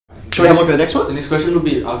Shall we have a look at the next one? The next question will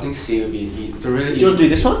be, I think C will be it's a really. Do you want to do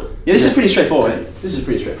this one? Yeah, this is pretty straightforward. This is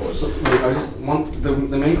pretty straightforward. So wait, I just want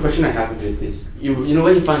the main question I have with it is you know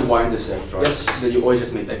when you find y-intercept, right? Yes. Then you always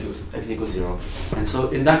just make x equals 0, and so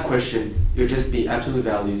in that question you'll just be absolute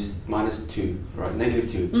values minus 2, right?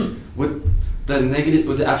 Negative 2. Would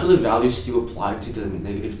the absolute value still apply to the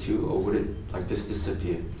negative 2, or would it like just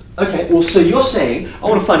disappear? Okay. Well, so you're saying I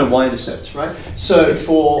want to find a y-intercept, right? So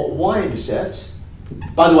for y-intercept,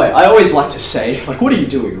 by the way, I always like to say, like, what are you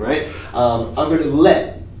doing, right? I'm going to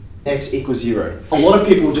let x equals 0. A lot of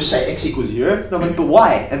people will just say x equals 0. And I'm like, but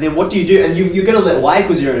why? And then what do you do? And you're going to let y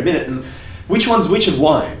equals 0 in a minute. And which one's which and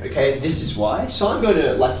why? Okay, this is y. So I'm going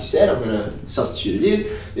to, like you said, I'm going to substitute it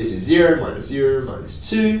in. This is 0 minus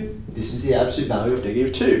 2. This is the absolute value of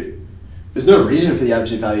negative 2. There's no reason for the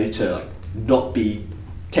absolute value to like not be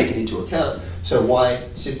taken into account. So y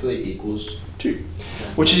simply equals 2.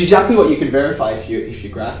 Which is exactly what you can verify if you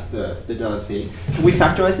graph the darn thing. Can we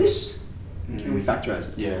factorize this? Can we factorize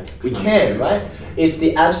it? Yeah. We can, right? It's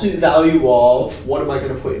the absolute value of, what am I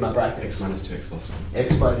going to put in my bracket? X minus 2, x plus 1.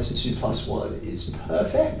 X minus 2 plus 1 is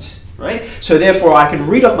perfect, right? So therefore I can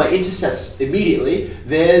read off my intercepts immediately.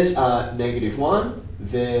 There's negative 1,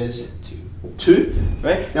 there's 2,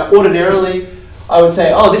 right? Now ordinarily, I would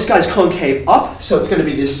say, oh, this guy's concave up, so it's going to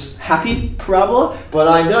be this happy parabola, but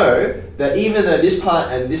I know that even though this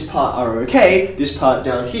part and this part are okay, this part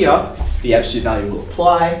down here, the absolute value will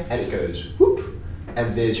apply, and it goes whoop,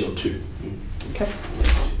 and there's your 2. Okay?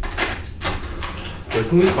 Where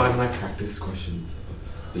can we find my practice questions?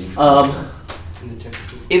 These In the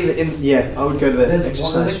textbook. Yeah, I would go to the There's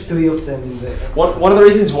exercise. like 3 of them in the One of the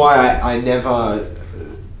reasons why I never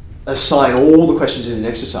assign all the questions in an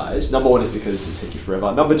exercise, number 1 is because it'll take you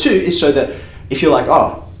forever. Number 2 is so that if you're like,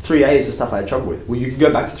 oh, 3A is the stuff I had trouble with, well, you can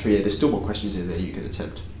go back to 3A, there's still more questions in there you can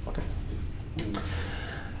attempt. Okay.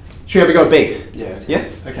 Should we have a go at B? Yeah. Okay. Yeah?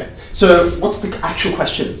 Okay. So what's the actual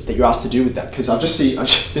question that you're asked to do with that? Because I'll just see,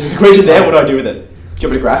 there's an equation there, what do I do with it? Do you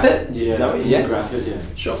want me to graph it? Yeah. Is that what you yeah? graph it, yeah.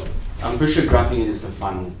 Sure. I'm pretty sure graphing it is the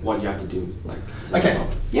final, what you have to do. Like. Okay.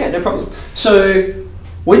 Yeah, no problem. So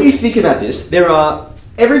when you think about this, there are,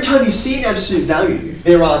 every time you see an absolute value,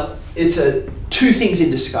 it's two things in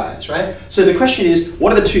disguise, right? So the question is,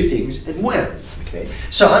 what are the two things and when? Okay.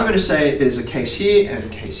 So I'm going to say there's a case here and a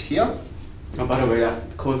case here. Oh, by the way,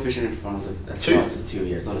 that coefficient in front of the 2? is a 2,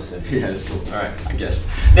 yeah, it's not a 7. Yeah, that's cool. All right, I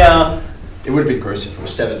guess. Now, it would have been gross if it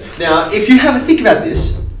was 7. Now, if you have a think about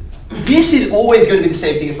this, this is always going to be the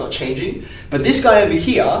same thing, it's not changing. But this guy over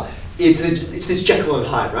here, it's this Jekyll and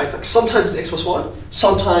Hyde, right? It's like sometimes it's x plus 1,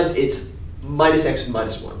 sometimes it's minus x and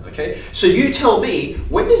minus 1, okay? So you tell me,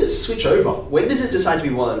 when does it switch over? When does it decide to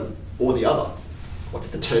be one or the other? What's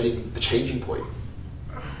the changing point?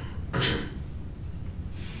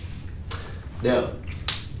 Now,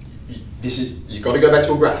 you've got to go back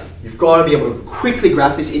to a graph. You've got to be able to quickly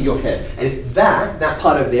graph this in your head. And if that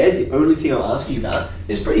part over there is the only thing I'm asking you about,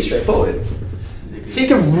 it's pretty straightforward.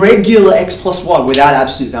 Think of regular x plus 1 without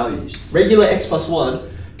absolute values. Regular x plus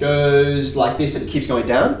 1 goes like this and it keeps going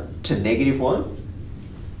down to negative 1.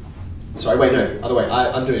 Sorry, wait, no, other way.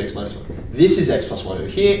 I'm doing x minus 1. This is x plus 1 over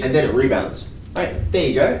here, and then it rebounds. Right, there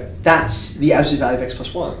you go. That's the absolute value of x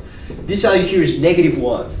plus 1. This value here is negative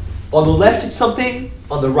 1. On the left it's something,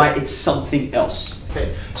 on the right it's something else.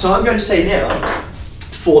 Okay, so I'm going to say now,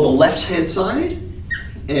 for the left-hand side,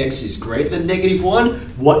 x is greater than negative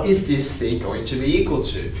 1. What is this thing going to be equal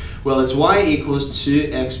to? Well, it's y equals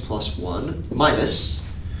 2x plus 1 minus,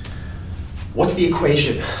 what's the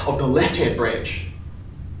equation of the left-hand branch?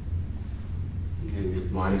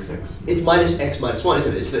 Minus x. It's minus x minus 1,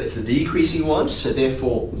 isn't it? It's the decreasing one, so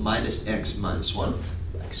therefore minus x minus 1,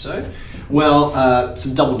 like so. Well,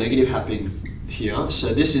 some double negative happening here,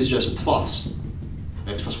 so this is just plus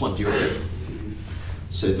x plus 1, do you agree?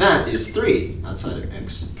 So that is 3 outside of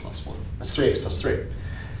x plus 1. That's 3x plus 3.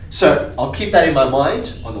 So I'll keep that in my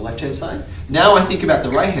mind on the left-hand side. Now I think about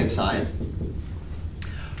the right-hand side.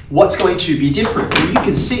 What's going to be different? Well, you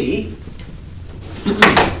can see,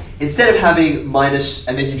 instead of having minus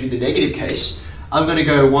and then you do the negative case, I'm going to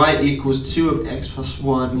go y equals 2 of x plus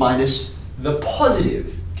 1 minus the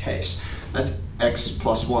positive case. That's x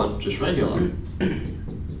plus 1, just regular.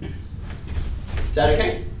 Is that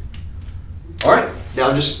okay? All right.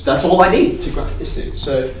 Now that's all I need to graph this thing.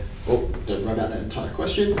 So, don't worry about that entire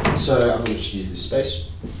question. So I'm going to just use this space.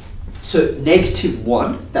 So negative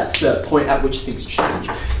 1, that's the point at which things change.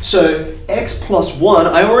 So x plus 1,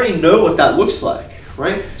 I already know what that looks like,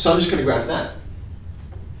 right? So I'm just going to graph that.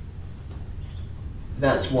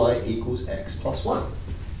 That's y equals x plus 1.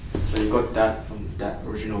 So you got that from that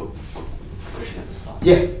original question at the start.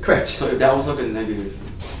 Yeah, correct. So if that was like a negative,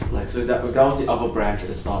 like so if that was the other branch at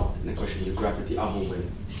the start in the question, you graph it the other way.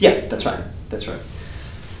 Yeah, that's right. That's right.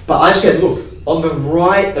 But I've said, look, on the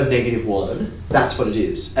right of -1, that's what it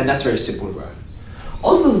is. And that's very simple to graph.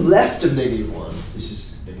 On the left of -1, this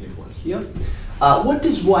is -1 here, what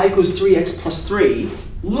does y equals 3x plus 3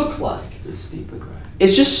 look like? It's a steeper graph.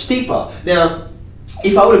 It's just steeper. Now,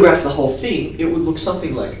 if I were to graph the whole thing, it would look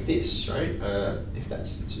something like this, right? If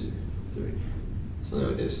that's 2, 3, something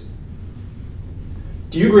like this.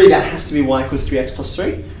 Do you agree that has to be y equals 3x plus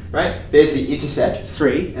 3? Right? There's the intercept,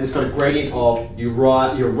 3, and it's got a gradient of your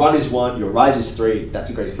run is 1, your rise is 3, that's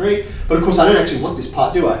a gradient of 3. But of course I don't actually want this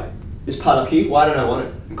part, do I? This part up here, why don't I want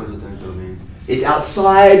it? Because of that domain. It's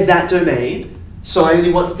outside that domain, so I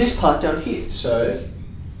only want this part down here. So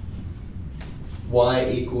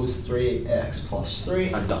y equals 3x plus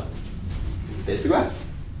 3, I'm done. There's the graph.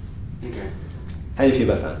 Okay. How do you feel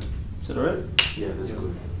about that? Is that alright? Yeah, that's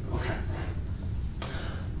good. Okay.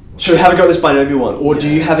 Should we have a go at this binomial one, or do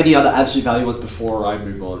Yeah. you have any other absolute value ones before I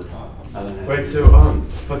move on? I don't know. Wait, so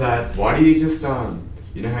for that, why do you just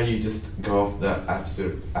you know how you just go off the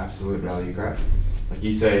absolute value graph? Like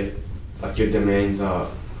you say, like your domains are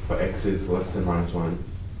for x is less than -1,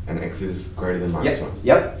 and x is greater than -1.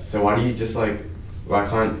 Yep. So why do you just why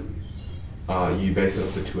can't you base it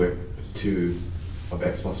off the 2 of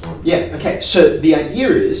x plus 1? Yeah, okay, so the idea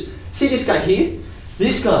is, see this guy here?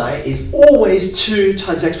 This guy is always 2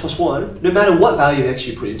 times x plus 1, no matter what value of x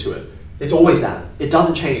you put into it. It's always that. It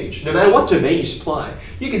doesn't change. No matter what domain you supply.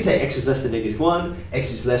 You can say x is less than -1,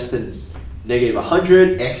 x is less than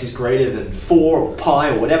 -100, x is greater than 4 or pi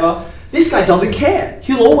or whatever. This guy doesn't care.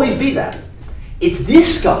 He'll always be that. It's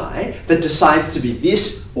this guy that decides to be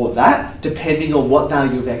this or that, depending on what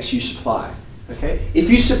value of x you supply. Okay? If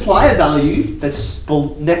you supply a value that's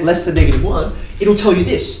less than -1, it'll tell you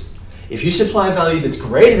this. If you supply a value that's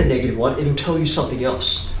greater than -1, it'll tell you something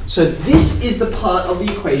else. So this is the part of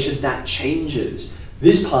the equation that changes.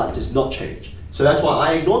 This part does not change. So that's why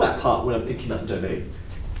I ignore that part when I'm thinking about domain.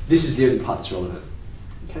 This is the only part that's relevant.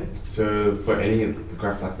 Okay? So for any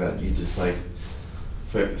graph like that, you just so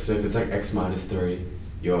if it's like x minus 3,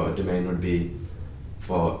 your domain would be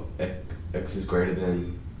for x is greater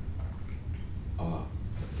than.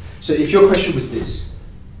 So if your question was this,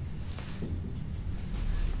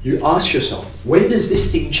 you ask yourself, when does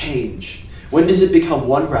this thing change? When does it become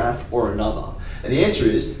one graph or another? And the answer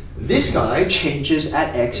is, this guy changes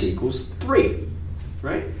at x equals 3,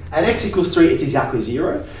 right? At x equals 3, it's exactly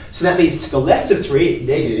 0. So that means to the left of 3, it's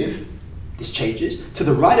negative. This changes. To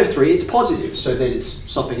the right of 3, it's positive. So then it's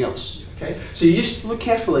something else, okay? So you just look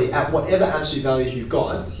carefully at whatever absolute values you've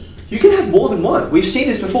got. You can have more than one. We've seen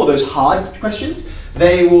this before, those hard questions.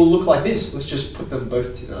 They will look like this. Let's just put them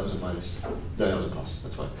both to, that was a minus. No, that was a plus,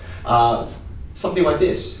 that's fine. Something like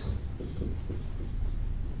this.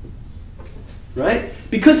 Right?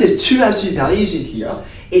 Because there's two absolute values in here,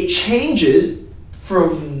 it changes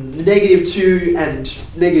from -2 and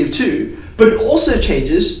 -2, but it also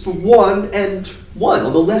changes from 1 and 1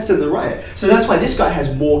 on the left and the right. So that's why this guy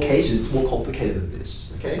has more cases, it's more complicated than this.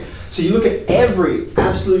 Okay? So you look at every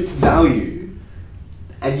absolute value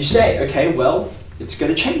and you say, okay, well, it's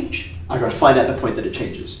going to change. I've got to find out the point that it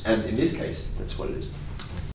changes. And in this case, that's what it is.